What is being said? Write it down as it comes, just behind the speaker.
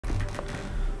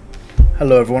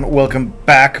Hello everyone, welcome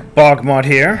back. BogMod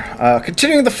here.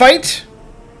 Continuing the fight.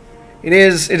 It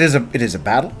is a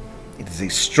battle. It is a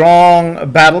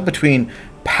strong battle between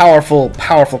powerful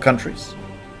countries.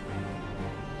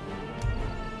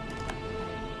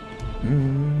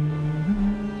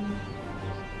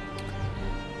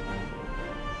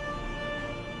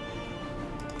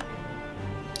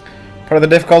 Part of the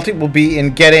difficulty will be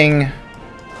in getting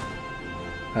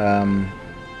I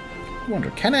wonder,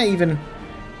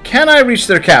 can I reach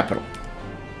their capital?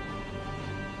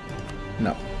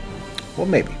 No. Well,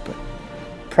 maybe, but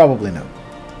probably no.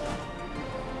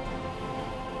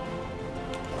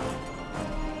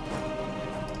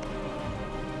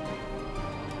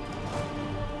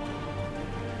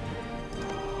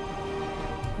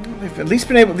 They've at least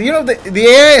been able... You know, the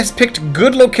AI has picked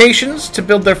good locations to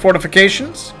build their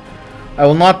fortifications. I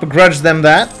will not begrudge them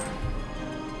that.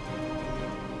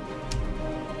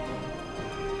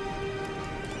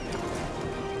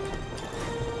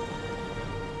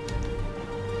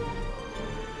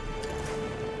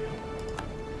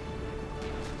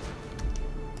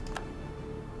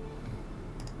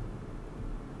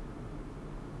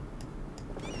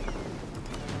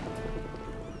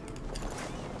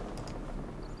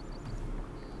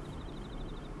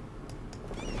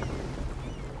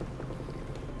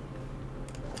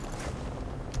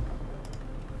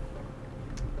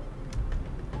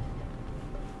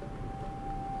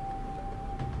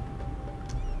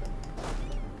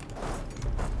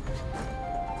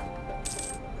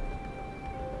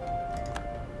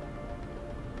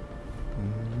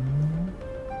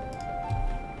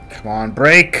 Come on,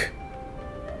 break!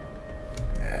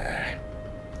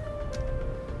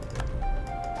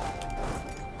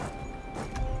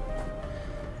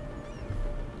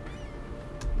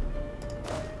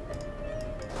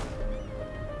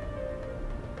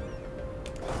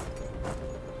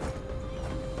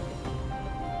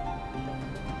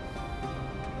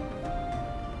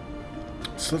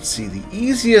 So let's see, the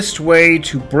easiest way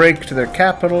to break to their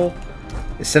capital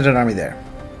is send an army there.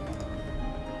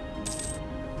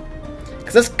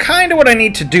 That's kind of what I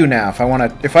need to do now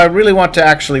if I really want to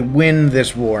actually win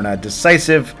this war in a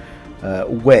decisive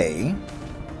way.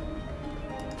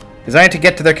 Is I need to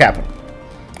get to their capital.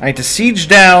 I need to siege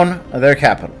down their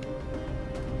capital.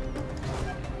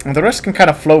 And the rest can kind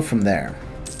of flow from there.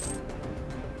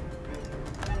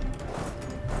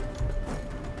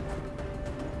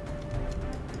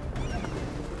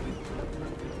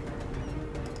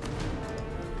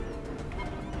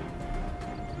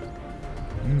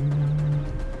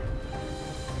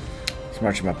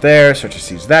 March him up there, start to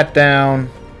seize that down.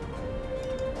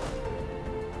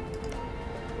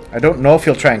 I don't know if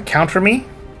he'll try and counter me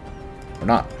or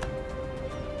not.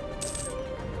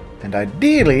 And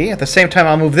ideally, at the same time,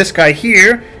 I'll move this guy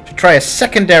here to try a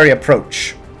secondary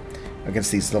approach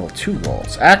against these level 2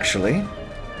 walls. Actually,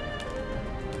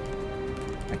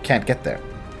 I can't get there.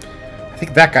 I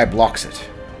think that guy blocks it.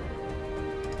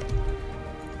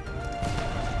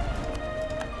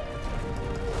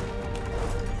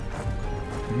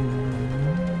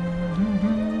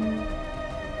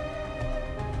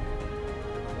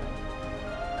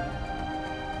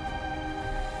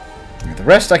 The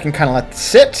rest I can kind of let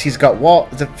sit. He's got wall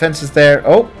defenses there.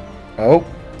 Oh,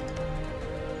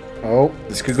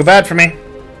 this could go bad for me.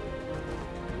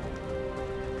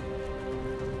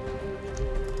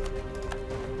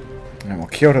 And well,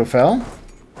 Kyoto fell.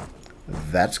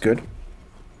 That's good.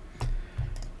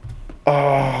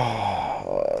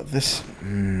 Oh, this.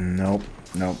 Nope.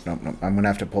 I'm gonna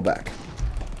have to pull back.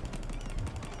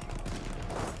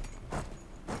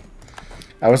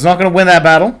 I was not gonna win that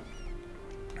battle.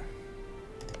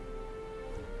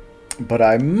 But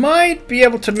I might be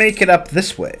able to make it up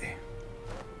this way.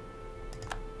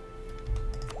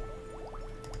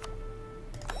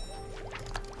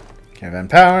 Caravan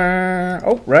power.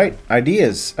 Oh, right.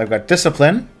 Ideas. I've got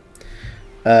discipline.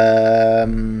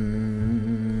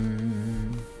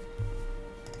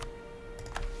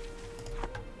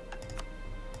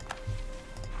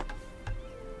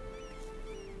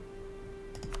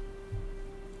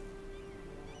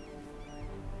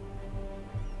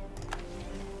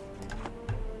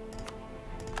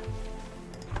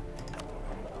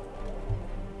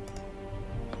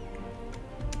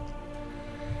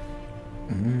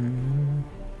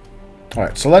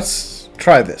 Alright, so let's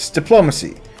try this.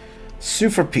 Diplomacy. Sue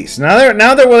for peace.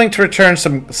 Now they're willing to return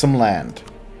some land.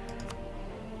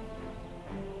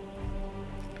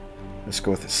 Let's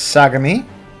go with Sagami.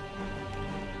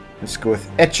 Let's go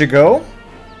with Echigo.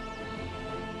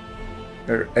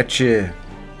 Or Echi...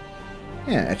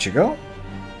 Yeah, Echigo.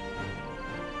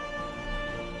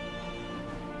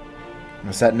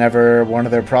 Was that never one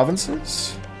of their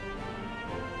provinces?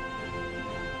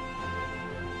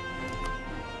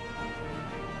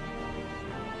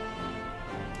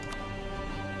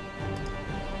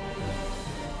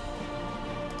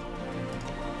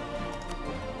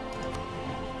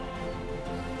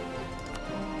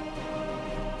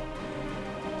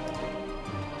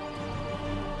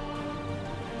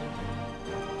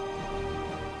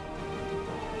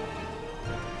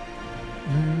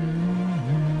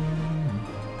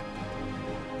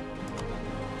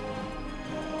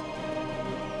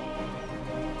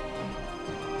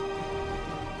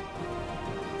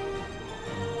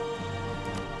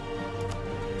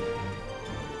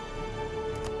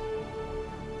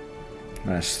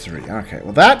 -3. Okay,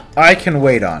 well that I can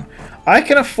wait on. I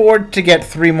can afford to get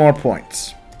 3 more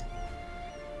points.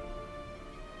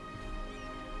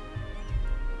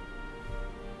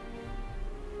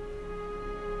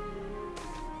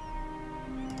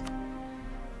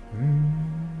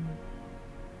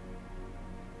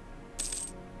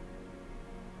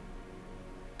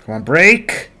 Come on,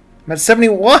 break! I'm at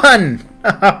 71!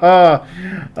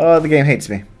 Oh, the game hates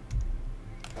me.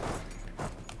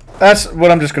 That's what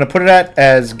I'm just going to put it at,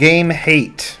 as game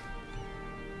hate.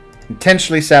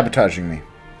 Intentionally sabotaging me.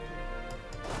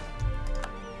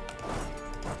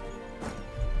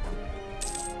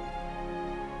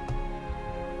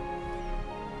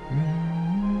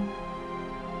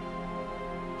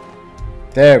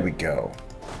 There we go.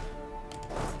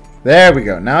 There we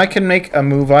go. Now I can make a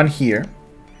move on here.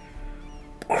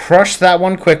 Crush that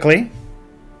one quickly.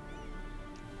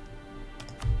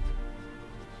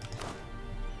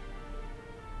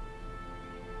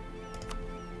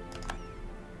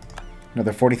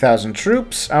 Another 40,000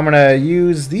 troops. I'm going to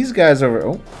use these guys over...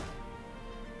 Oh.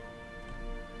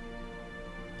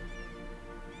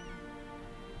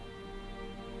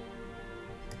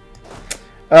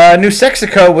 New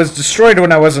Mexico was destroyed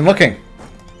when I wasn't looking.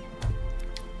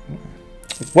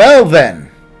 Well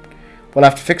then. We'll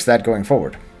have to fix that going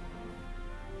forward.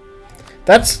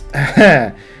 That's...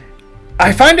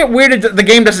 I find it weird that the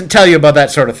game doesn't tell you about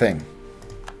that sort of thing.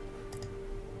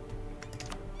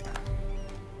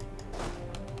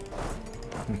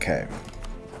 Okay.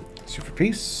 Sue for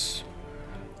peace.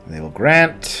 They will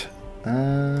grant.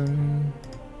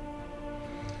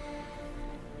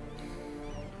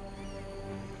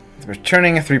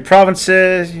 Returning 3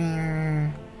 provinces.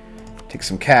 Take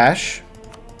some cash.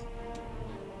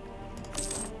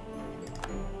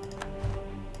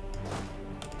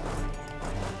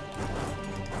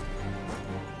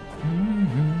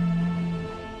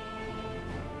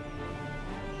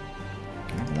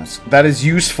 That is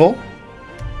useful.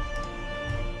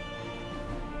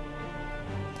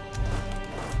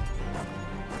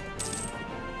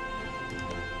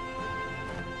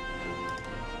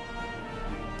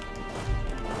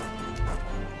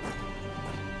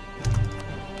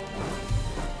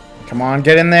 Come on,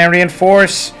 get in there,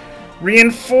 reinforce!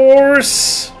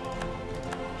 Reinforce!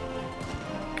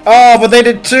 Oh, but they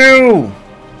did too!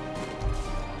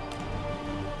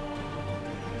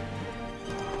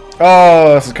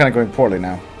 Oh, this is kind of going poorly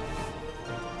now.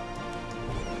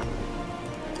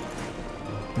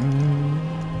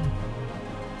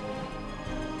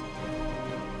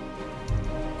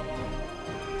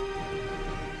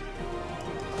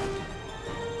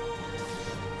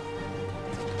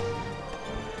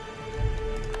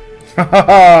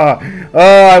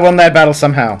 Oh, I won that battle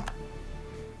somehow.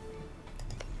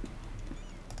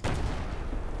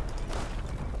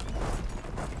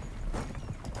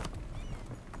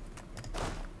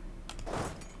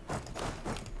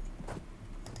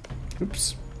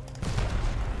 Oops.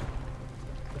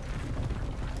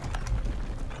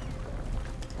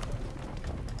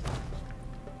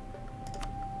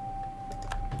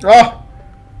 Oh!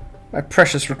 My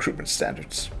precious recruitment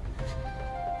standards.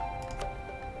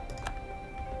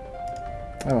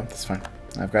 Oh, that's fine.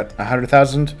 I've got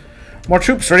 100,000 more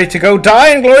troops ready to go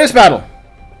die in glorious battle.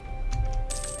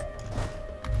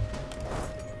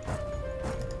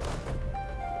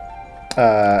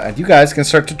 And you guys can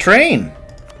start to train.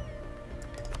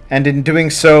 And in doing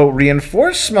so,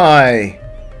 reinforce my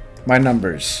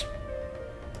numbers.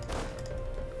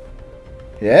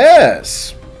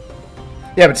 Yes.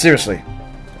 Yeah, but seriously.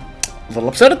 A little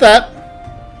upset at that.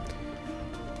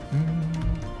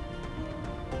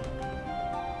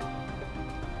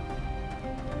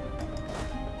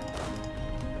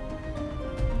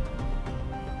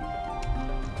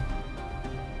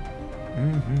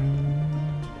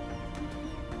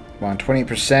 Come on,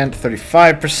 20%,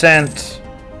 35%.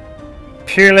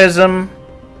 Imperialism.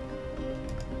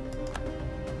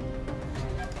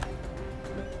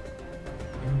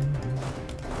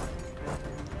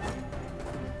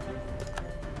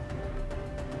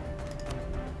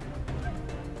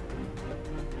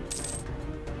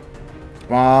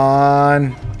 Come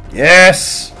on.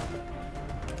 Yes!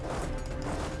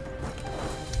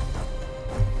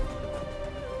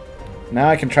 Now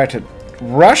I can try to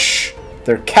rush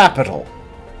their capital,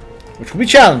 which will be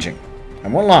challenging. I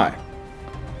won't lie.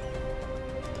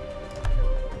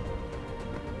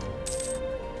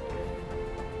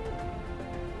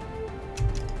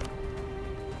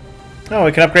 Oh,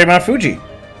 we can upgrade Mount Fuji.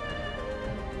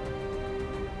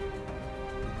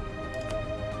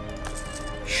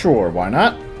 Sure, why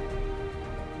not?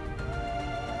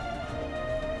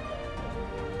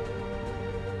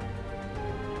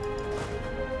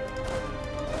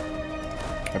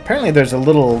 Apparently there's a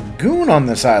little goon on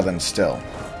this island still.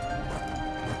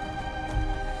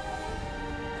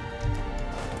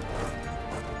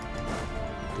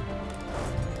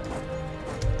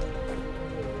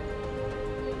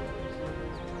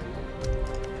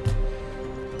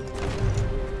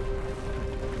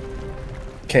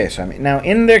 Okay, so I'm now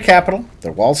in their capital.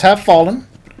 Their walls have fallen.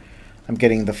 I'm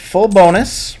getting the full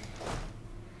bonus.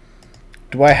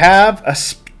 Do I have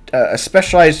a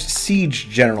specialized siege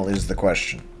general is the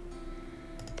question.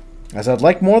 As I'd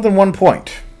like more than 1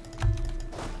 point.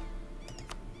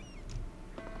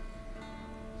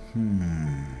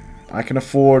 I can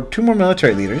afford 2 more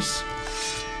military leaders.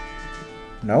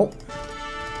 Nope.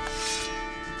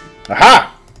 Aha!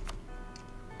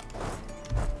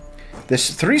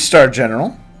 This 3-star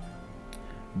general,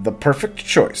 the perfect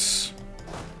choice.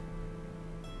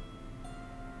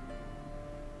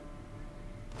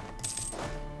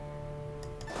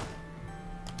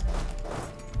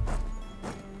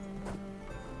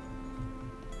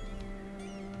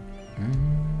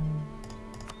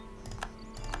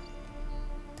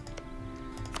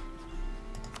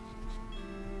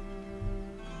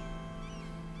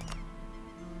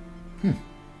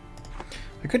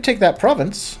 I could take that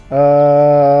province.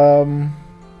 We're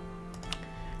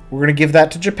going to give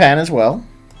that to Japan as well.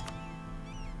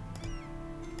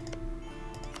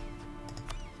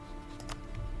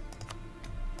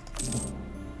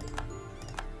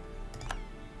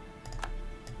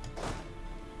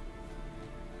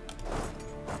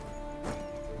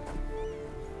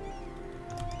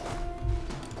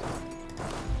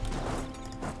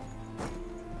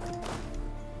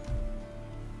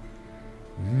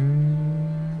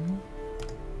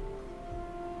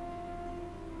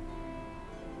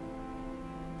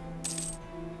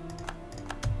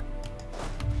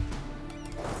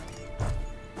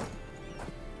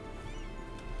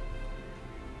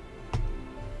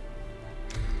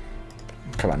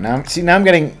 Come on, now see, now I'm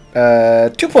getting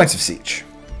 2 points of siege.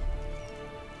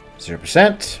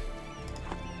 0%.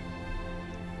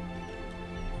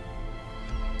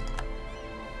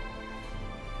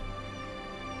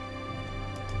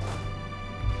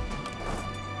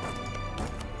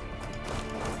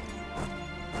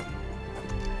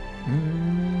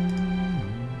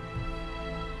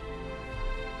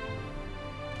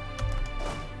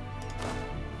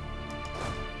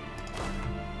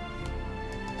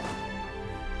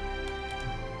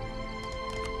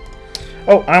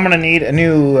 Oh, I'm going to need a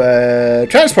new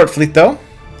transport fleet, though,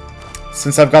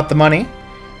 since I've got the money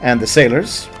and the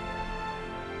sailors.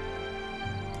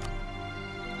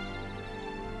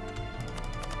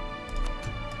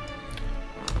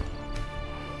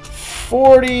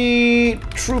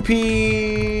 $40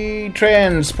 troopy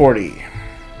transporty.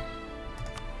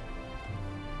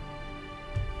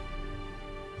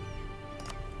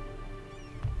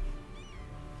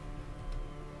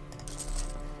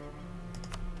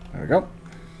 There we go.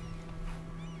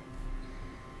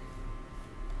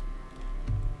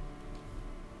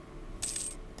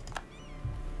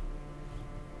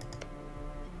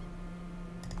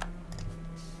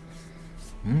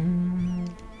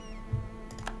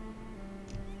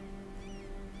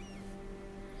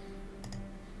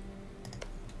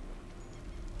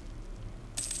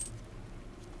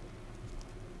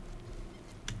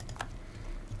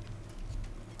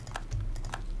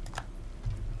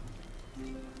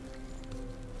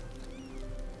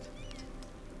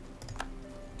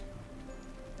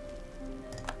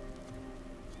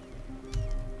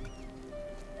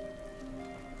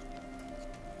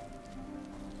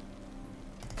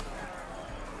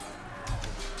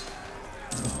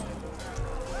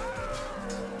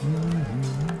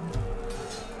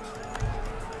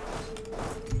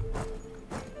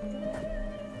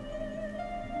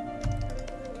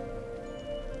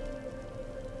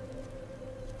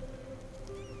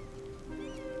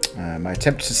 My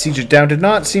attempt to siege it down did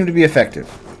not seem to be effective.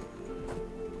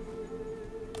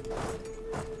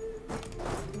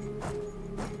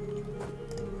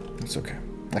 It's okay.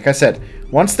 Like I said,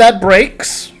 once that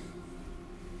breaks,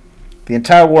 the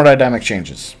entire war dynamic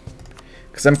changes.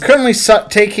 Because I'm currently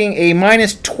taking a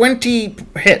minus 20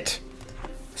 hit.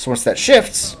 So once that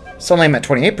shifts, suddenly I'm at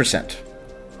 28%.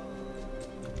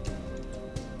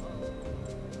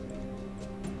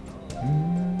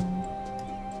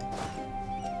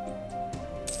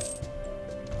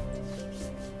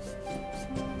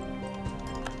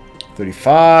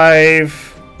 $35.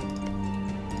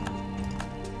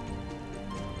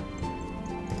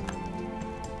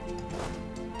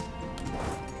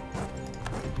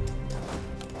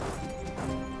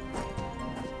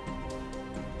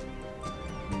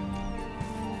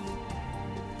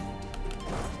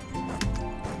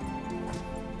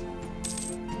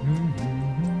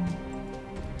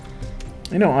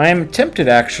 You know, I am tempted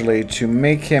actually to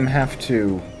make him have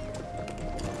to,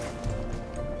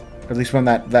 at least when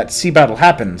that sea battle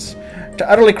happens, to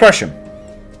utterly crush him.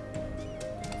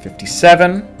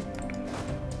 57.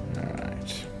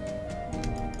 Alright.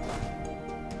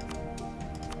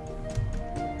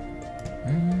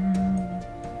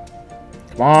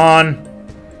 Come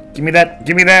on. Give me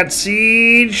that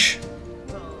siege.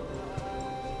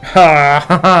 Ha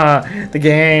ha ha. The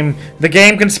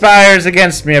game conspires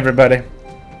against me, everybody.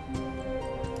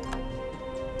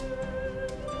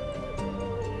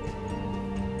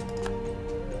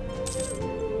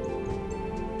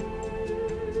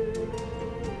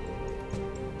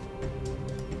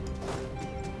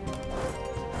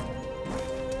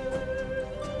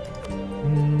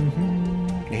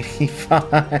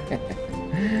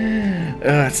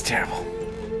 Oh, it's terrible.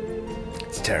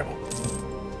 It's terrible.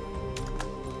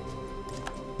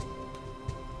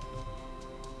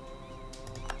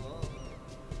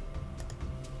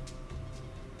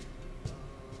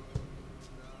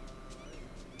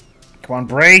 Come on,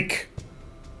 break.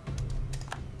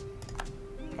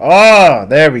 Oh,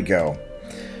 there we go.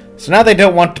 So now they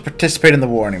don't want to participate in the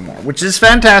war anymore, which is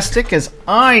fantastic, as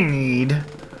I need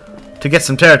to get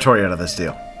some territory out of this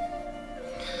deal.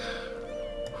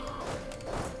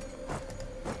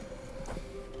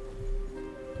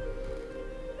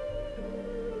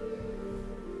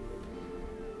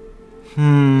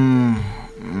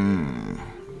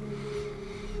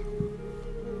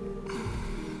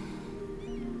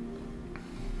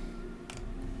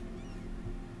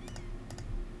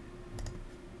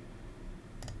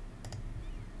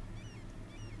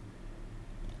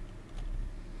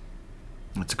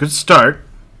 It's a good start.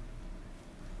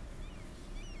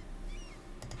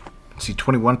 Let's see,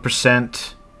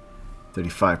 21%,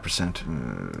 35%.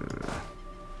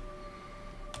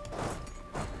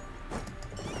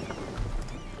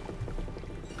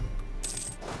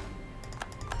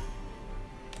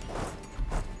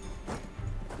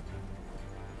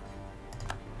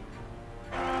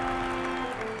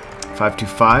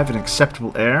 525, an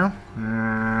acceptable error.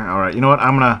 All right, you know what?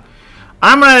 I'm gonna.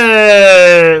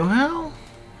 Well.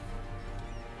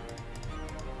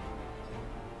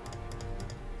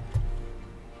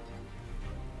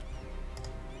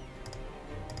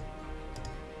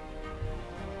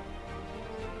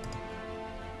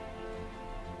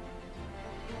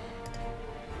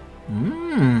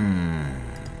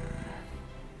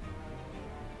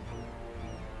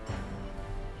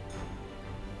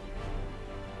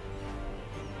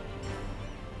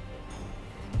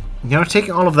 You know,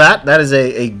 taking all of that, that is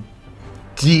a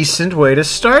decent way to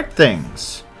start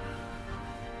things.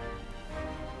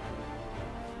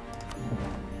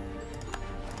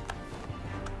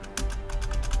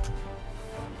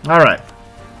 Alright.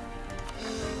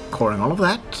 Coring all of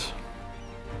that.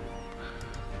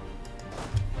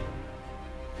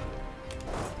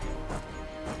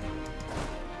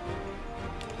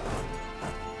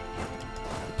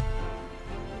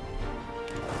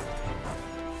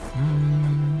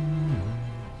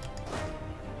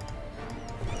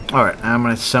 Alright, I'm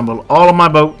going to assemble all of my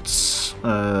boats.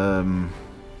 I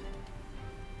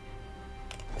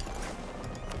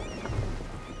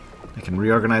can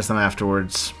reorganize them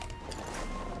afterwards.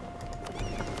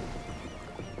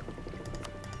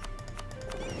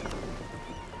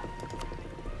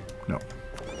 No.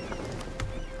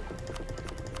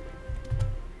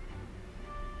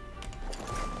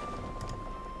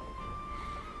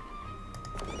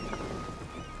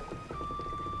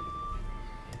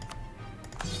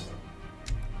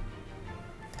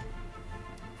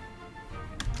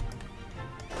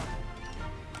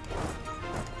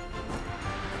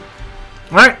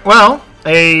 Alright, well,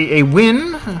 a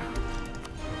win.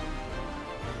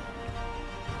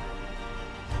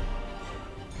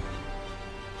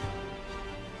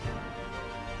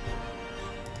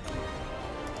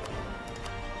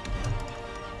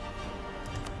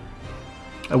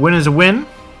 A win is a win.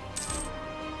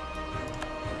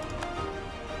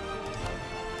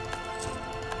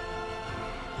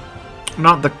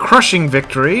 Not the crushing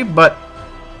victory, but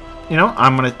you know,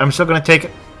 I'm still gonna take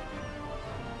it.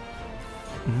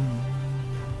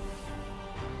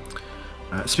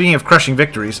 Speaking of crushing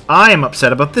victories, I am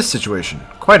upset about this situation.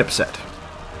 Quite upset.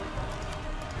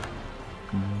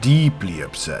 Deeply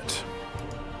upset.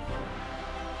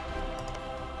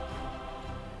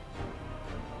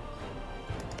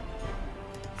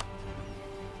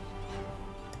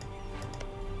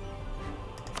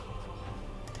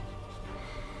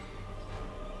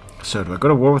 So do I go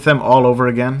to war with them all over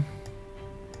again?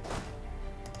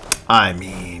 I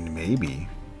mean, maybe.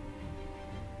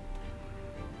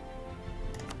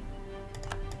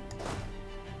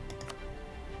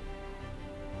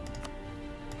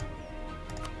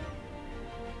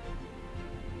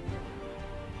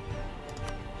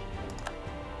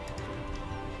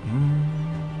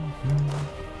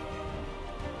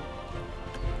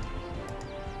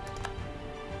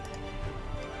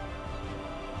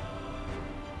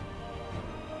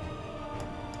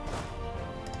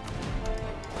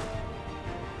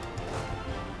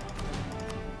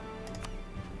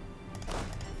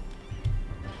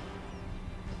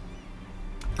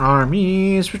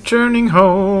 Armies returning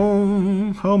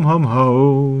home, home, home,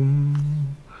 home,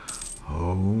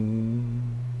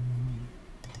 home.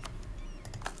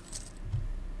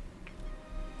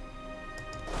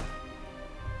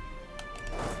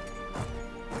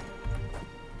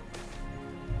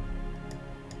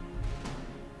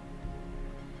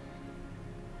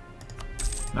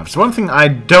 Now, if there's one thing I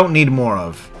don't need more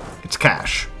of, it's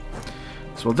cash.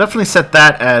 So we'll definitely set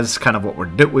that as kind of what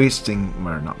we're wasting,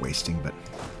 or not wasting, but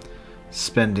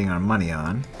spending our money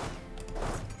on.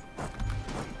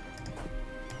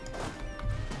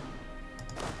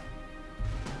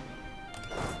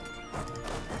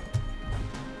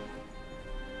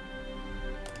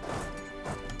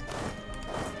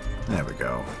 There we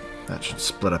go. That should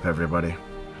split up everybody.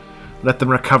 Let them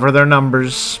recover their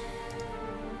numbers.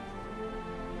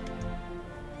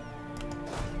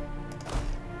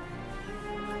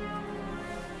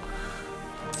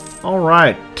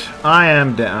 Alright, I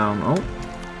am down. Oh.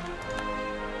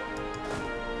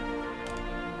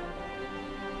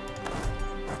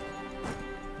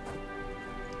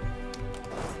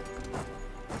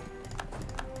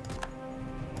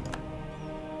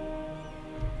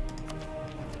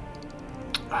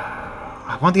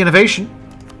 I want the innovation,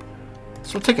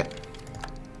 so I'll take it.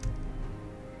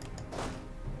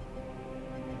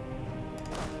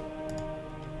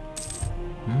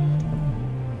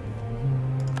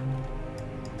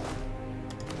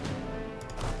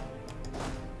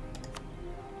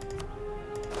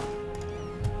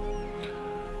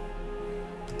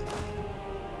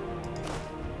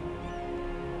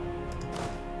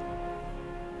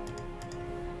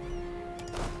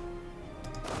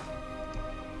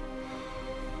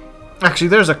 Actually,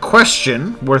 there's a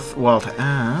question worthwhile to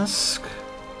ask.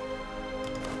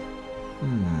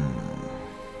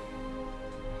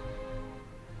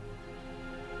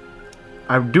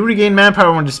 I do regain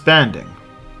manpower when disbanding.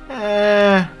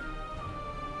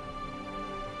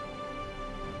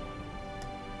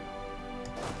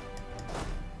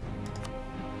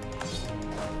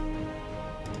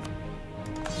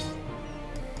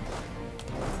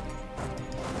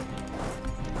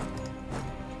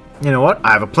 You know what?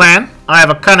 I have a plan. I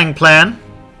have a cunning plan.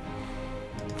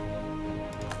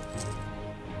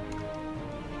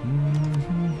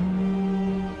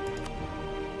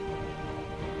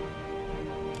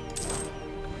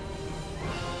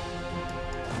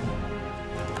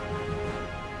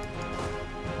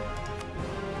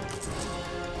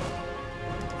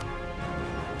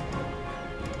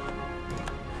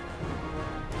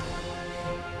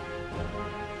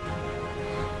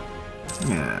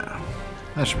 Yeah,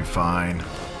 that should be fine.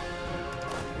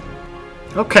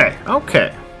 Okay,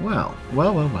 okay. Well.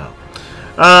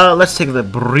 Let's take a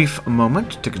brief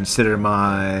moment to consider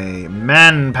my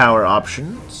manpower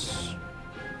options.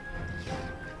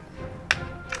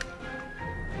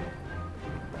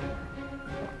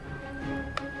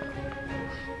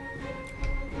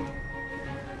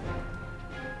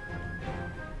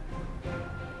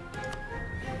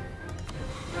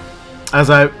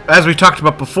 As we talked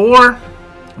about before,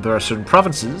 there are certain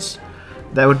provinces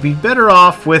that would be better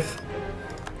off with,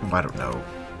 I don't know,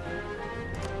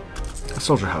 a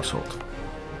soldier household.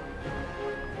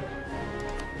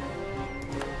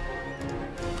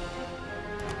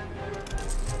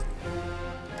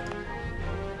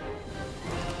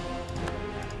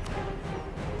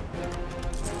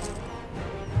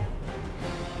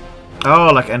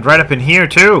 Oh, like, and right up in here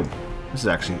too. This is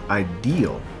actually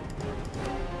ideal.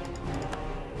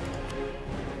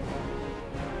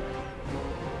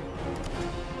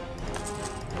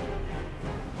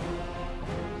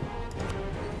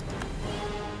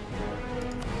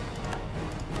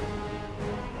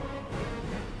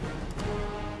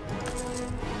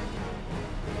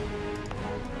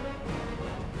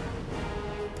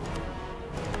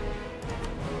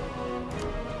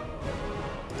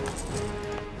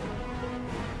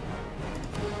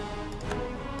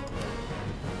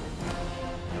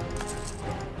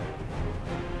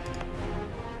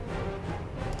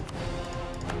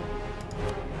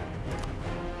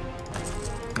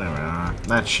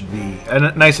 That should be a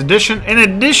nice addition. In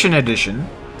addition,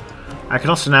 I can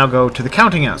also now go to the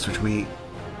counting house, which we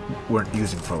weren't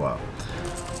using for a while.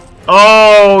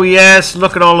 Oh, yes,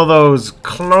 look at all of those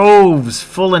cloves,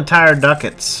 full entire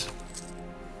ducats.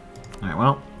 Alright,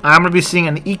 well, I'm going to be seeing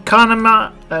an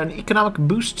economic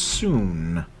boost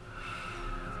soon.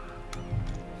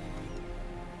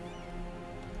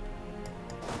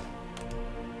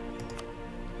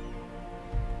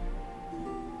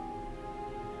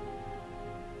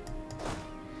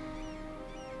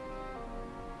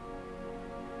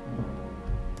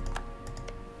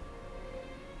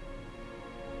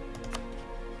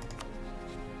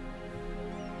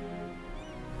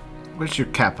 Where's your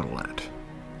capital at?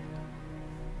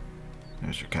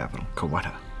 There's your capital,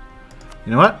 Kawata.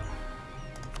 You know what?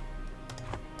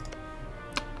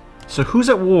 So who's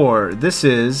at war? This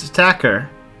is attacker.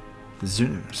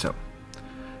 Zunu. So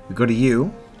we go to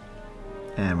you,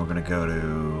 and we're gonna go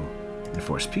to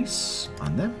enforce peace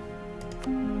on them.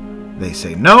 They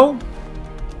say no.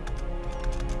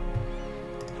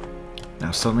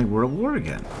 Now suddenly we're at war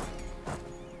again.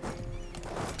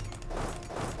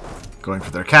 Going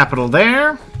for their capital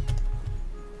there.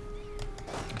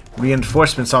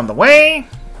 Reinforcements on the way.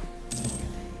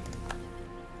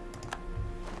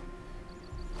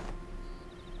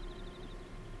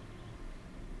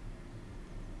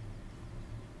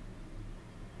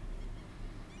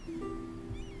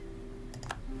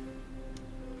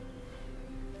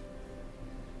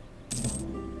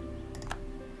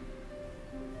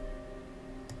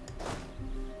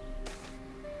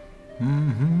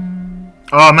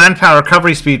 Oh, manpower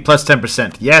recovery speed plus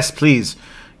 10%. Yes, please.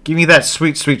 Give me that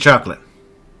sweet, sweet chocolate.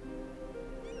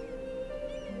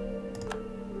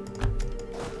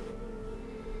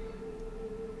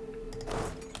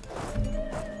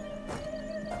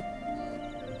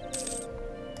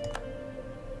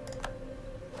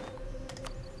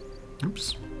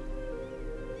 Oops.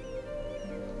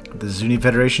 The Zuni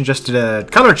Federation just did a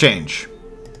color change.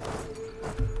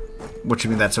 Which, I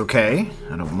mean, that's okay.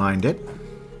 I don't mind it.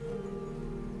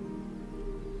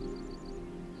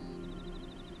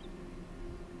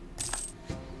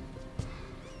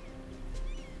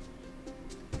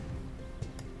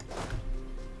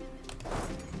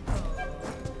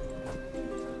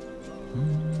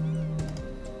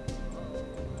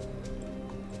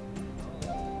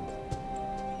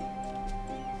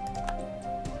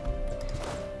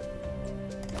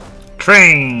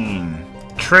 Train!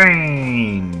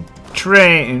 Train!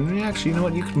 Train! Actually, you know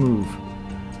what? You can move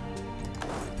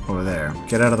over there.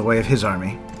 Get out of the way of his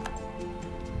army.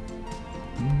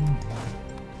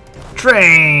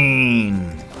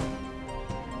 Train!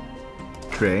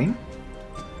 Train?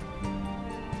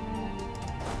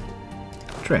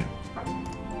 Train.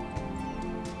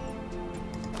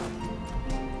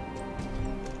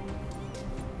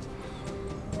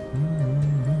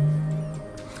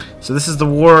 So this is the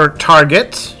war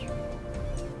target.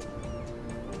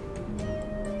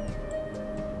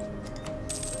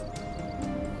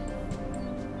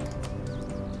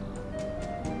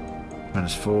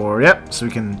 -4, yep, so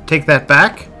we can take that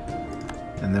back.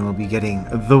 And then we'll be getting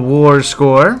the war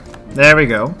score. There we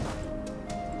go.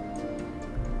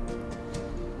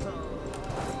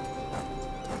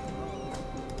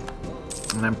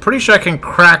 And I'm pretty sure I can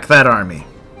crack that army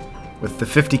with the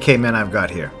 50k men I've got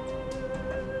here.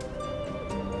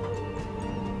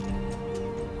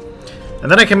 And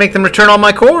then I can make them return all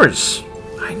my cores.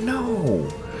 I know.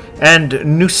 And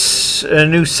New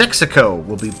Sexico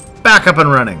will be back up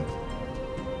and running.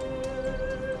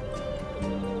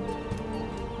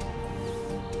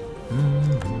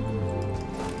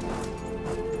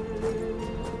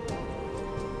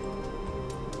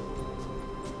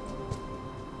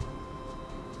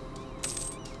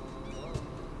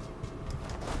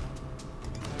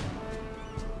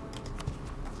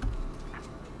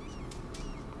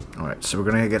 Alright, so we're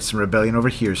going to get some rebellion over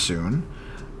here soon.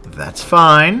 That's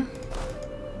fine.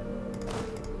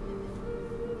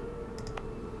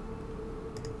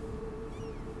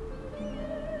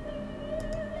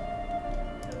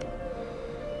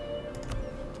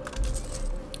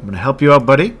 I'm going to help you out,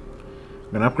 buddy.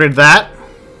 I'm going to upgrade that.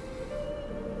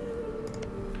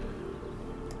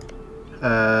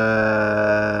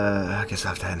 I guess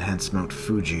I'll have to enhance Mount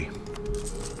Fuji.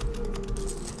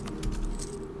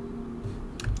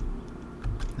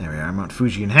 There we are, Mount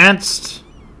Fuji enhanced.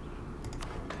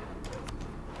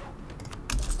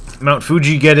 Mount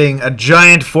Fuji getting a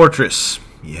giant fortress.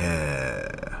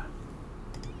 Yeah.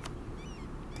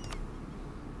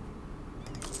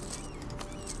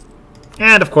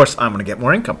 And of course, I'm going to get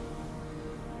more income.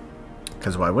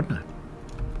 Because why wouldn't I?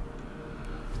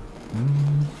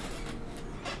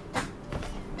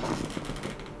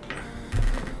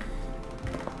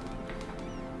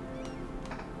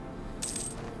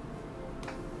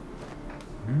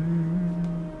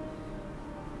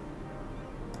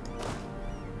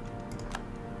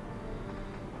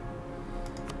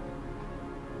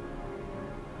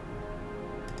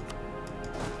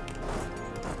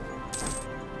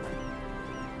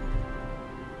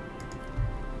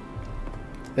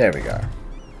 There we go.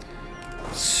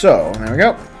 So, there we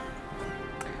go.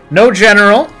 No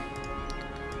general.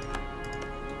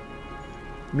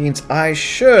 Means I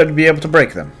should be able to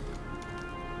break them.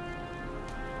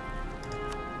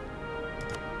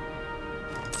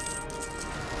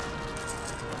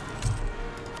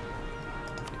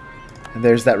 And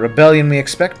there's that rebellion we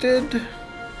expected.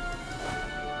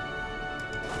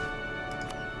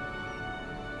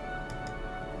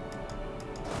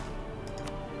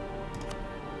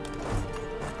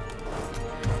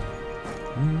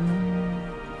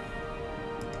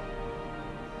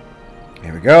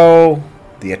 Here we go.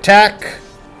 The attack.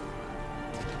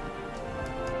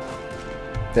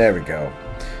 There we go.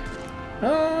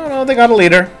 Oh, no, they got a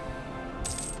leader.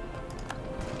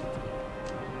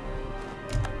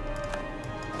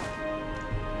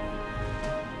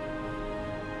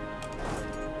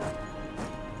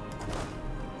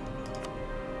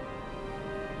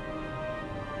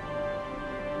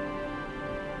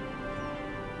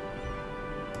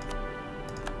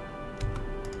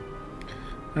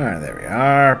 Alright, there we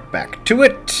are. Back to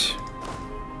it.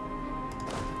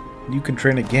 You can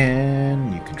train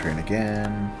again. You can train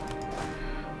again.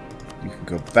 You can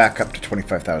go back up to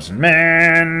 25,000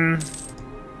 men.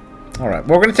 Alright,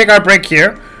 well, we're going to take our break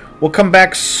here. We'll come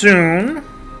back soon.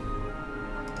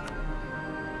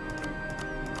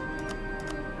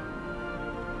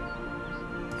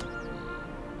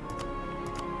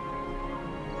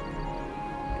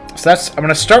 So that's... I'm going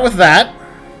to start with that.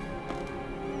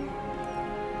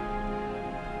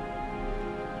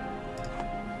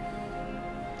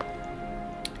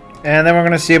 And then we're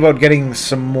going to see about getting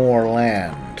some more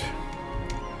land.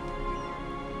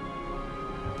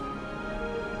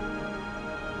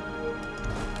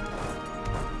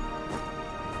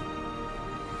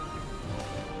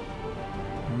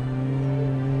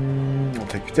 We'll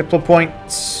take Diplo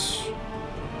points.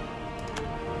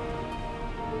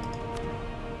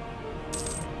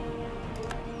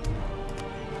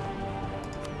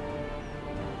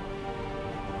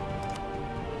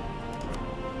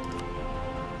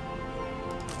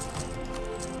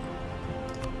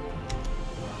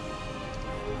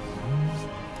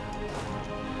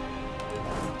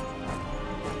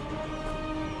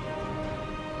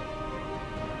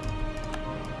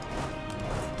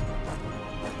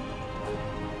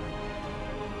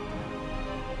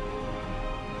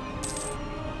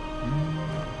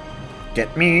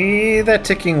 Get me that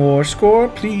ticking war score,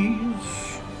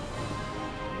 please.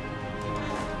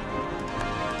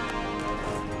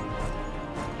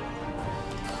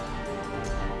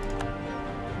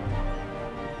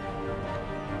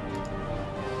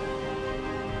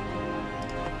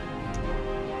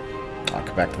 I'll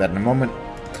come back to that in a moment.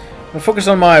 I'll focus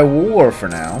on my war for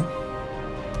now.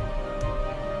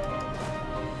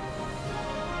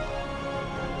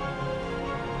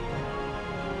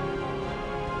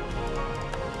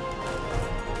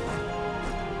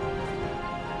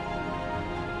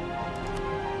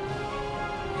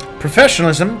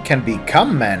 Professionalism can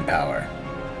become manpower.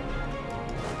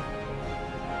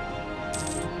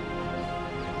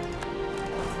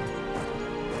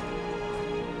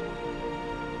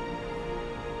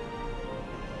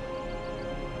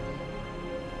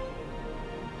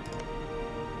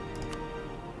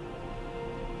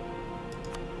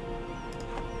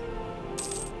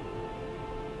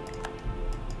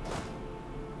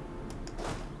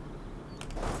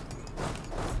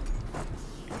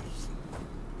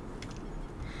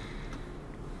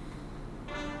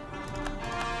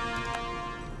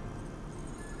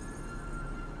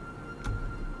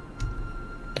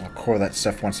 Core that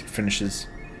stuff once it finishes.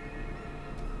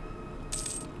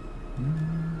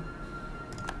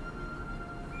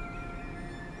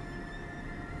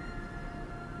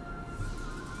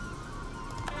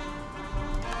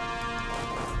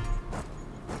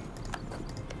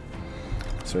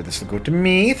 So this will go to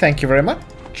me. Thank you very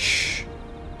much.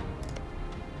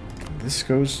 This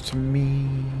goes to me.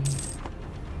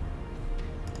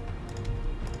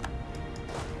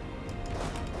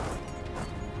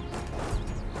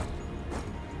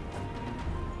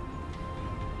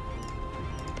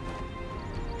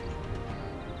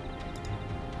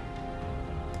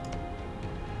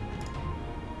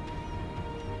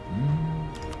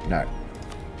 No.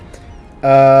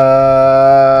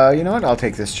 You know what? I'll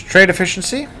take this. Trade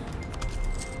efficiency.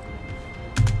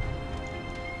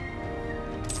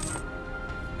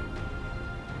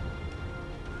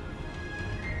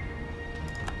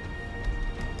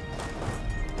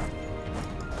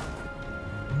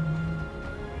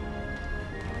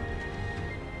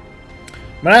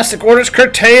 Monastic orders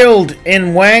curtailed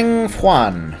in Wang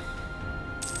Fuan.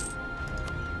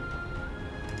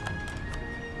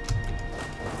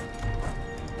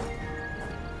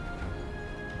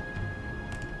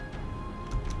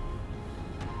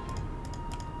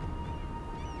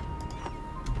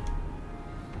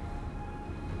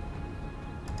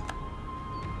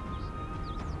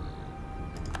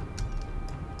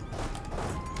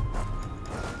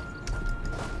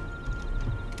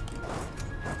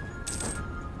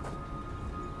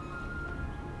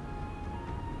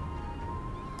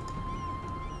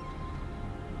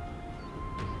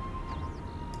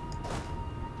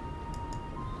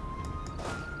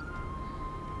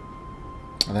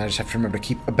 And then I just have to remember to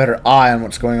keep a better eye on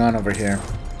what's going on over here.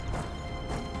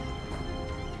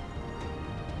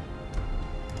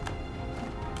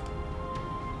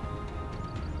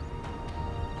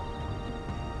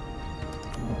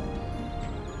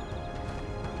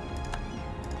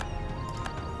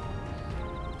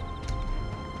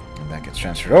 And that gets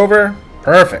transferred over.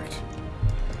 Perfect.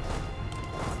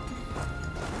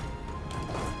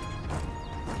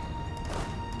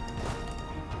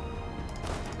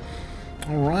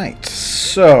 Alright,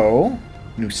 so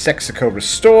New Mexico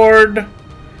restored.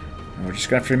 And we're just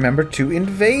going to have to remember to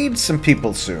invade some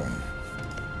people soon.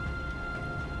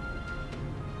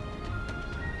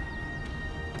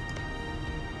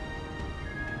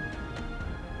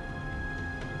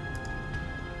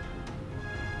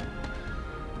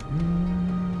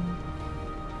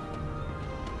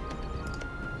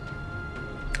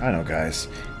 I know, guys.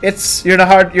 You're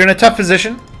in a tough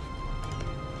position.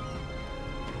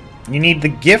 You need the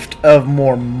gift of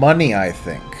more money, I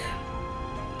think.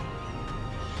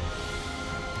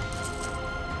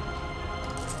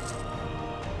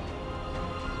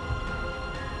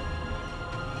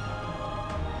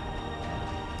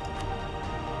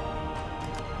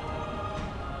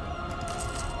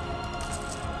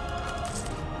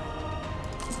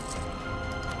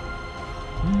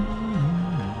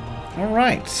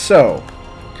 Alright, so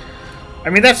I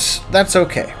mean, that's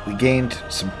okay. We gained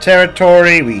some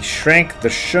territory. We shrank the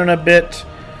Shun a bit.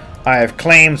 I have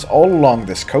claims all along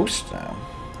this coast now.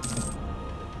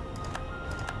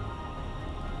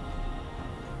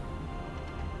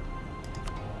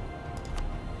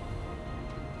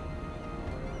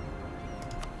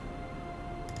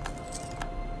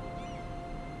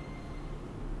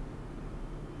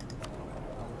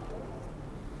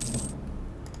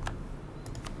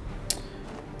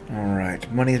 Alright,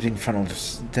 money is being funneled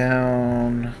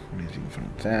down. Money is being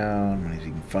funneled down. Money is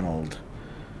being funneled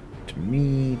to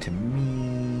me,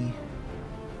 can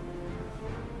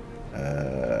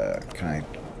I?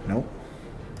 Nope.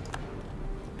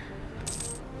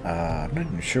 I'm not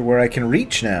even sure where I can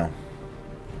reach now.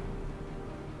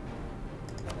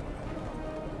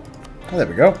 Oh, there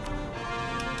we go.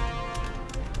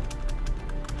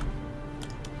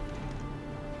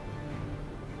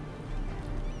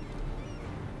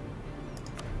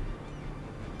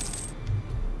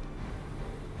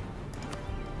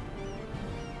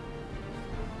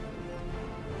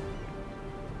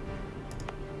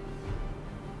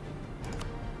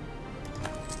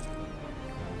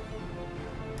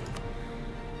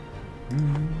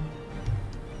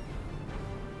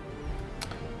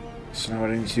 So now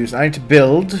what I need to do is I need to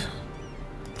build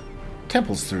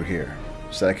temples through here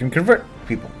so that I can convert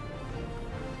people.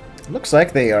 It looks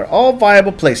like they are all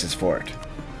viable places for it.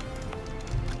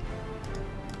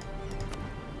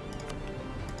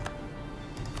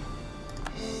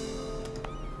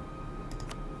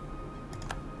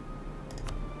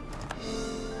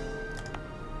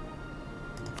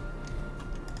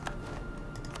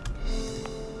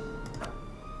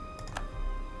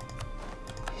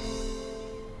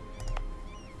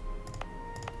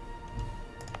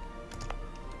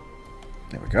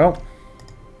 There we go.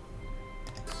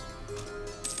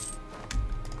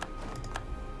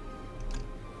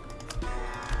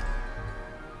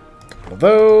 Couple of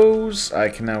those. I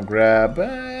can now grab...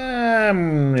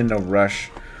 I'm in no rush.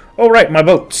 Oh, right, my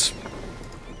boats.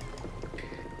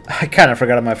 I kind of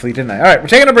forgot on my fleet, didn't I? Alright, we're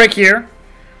taking a break here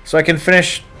so I can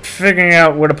finish figuring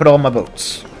out where to put all my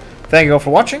boats. Thank you all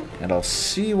for watching, and I'll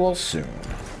see you all soon.